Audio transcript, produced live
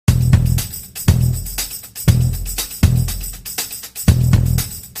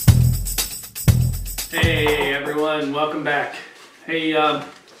Hey everyone, welcome back. Hey,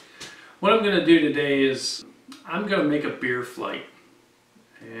 what I'm going to do today is I'm going to make a beer flight.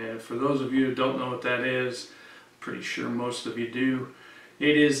 And for those of you who don't know what that is, I'm pretty sure most of you do.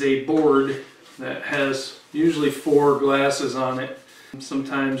 It is a board that has usually 4 glasses on it.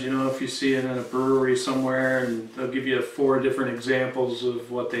 Sometimes, you know, if you see it in a brewery somewhere, and they'll give you 4 different examples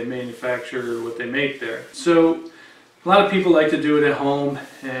of what they manufacture or what they make there. So a lot of people like to do it at home,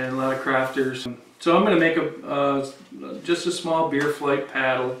 and a lot of crafters. So I'm going to make just a small beer flight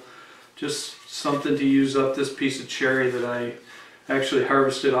paddle, just something to use up this piece of cherry that I actually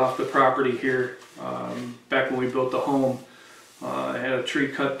harvested off the property here back when we built the home. I had a tree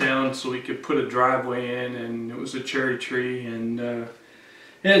cut down so we could put a driveway in, and it was a cherry tree, and it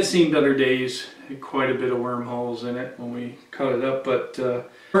had seen better days. It had quite a bit of wormholes in it when we cut it up, but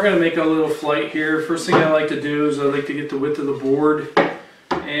we're going to make a little flight here. First thing I like to do is I like to get the width of the board,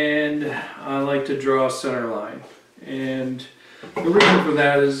 and I like to draw a center line. And the reason for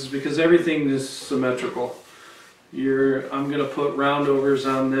that is because everything is symmetrical. I'm going to put roundovers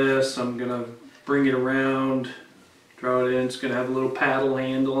on this. I'm going to bring it around, draw it in. It's going to have a little paddle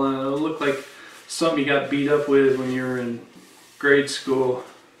handle on it. It'll look like something you got beat up with when you were in grade school.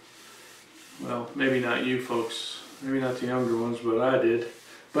 Well, maybe not you folks, maybe not the younger ones, but I did.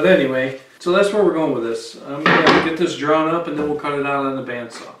 But anyway, so that's where we're going with this. I'm going to get this drawn up, and then we'll cut it out on the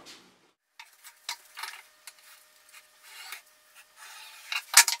bandsaw.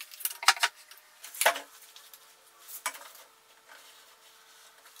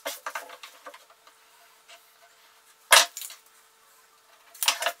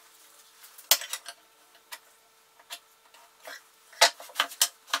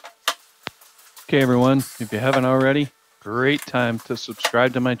 Okay everyone, if you haven't already, great time to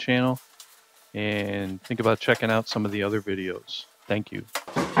subscribe to my channel and think about checking out some of the other videos. Thank you.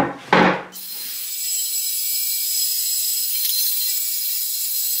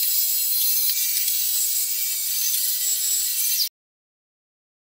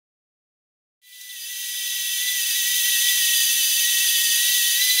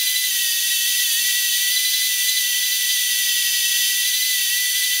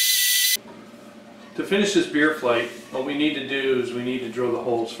 To finish this beer flight, what we need to do is we need to drill the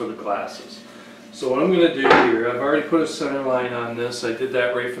holes for the glasses. So what I'm going to do here, I've already put a center line on this. I did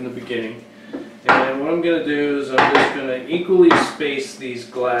that right from the beginning. And what I'm going to do is I'm just going to equally space these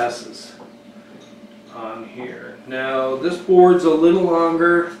glasses on here. Now this board's a little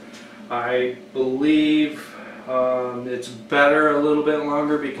longer. I believe it's better a little bit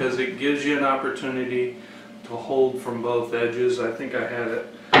longer because it gives you an opportunity to hold from both edges. I think I had it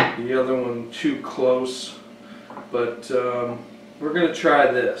the other one too close, but we're going to try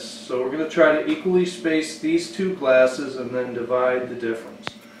this. So we're going to try to equally space these 2 glasses and then divide the difference.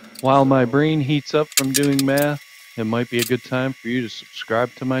 While my brain heats up from doing math, it might be a good time for you to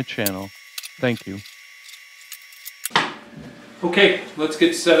subscribe to my channel. Thank you. Okay, let's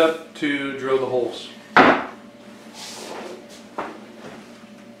get set up to drill the holes.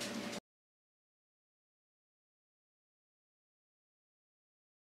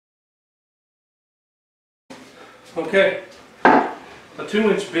 Okay, a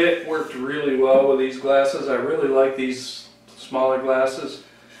 2-inch bit worked really well with these glasses. I really like these smaller glasses.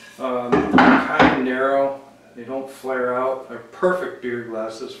 They're kind of narrow, they don't flare out. They're perfect beer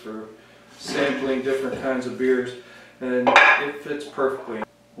glasses for sampling different kinds of beers, and it fits perfectly.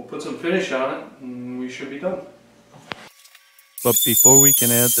 We'll put some finish on it and we should be done. But before we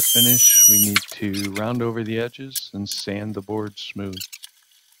can add the finish, we need to round over the edges and sand the board smooth.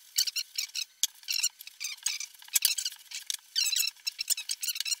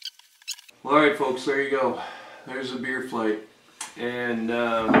 Well, alright folks, there you go. There's a beer flight. And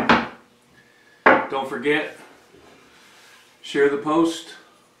don't forget, share the post,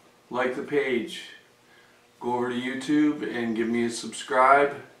 like the page, go over to YouTube and give me a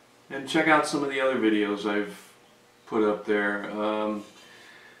subscribe, and check out some of the other videos I've put up there.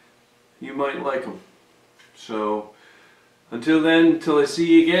 You might like them. So until then, until I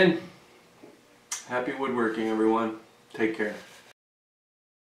see you again, happy woodworking everyone. Take care.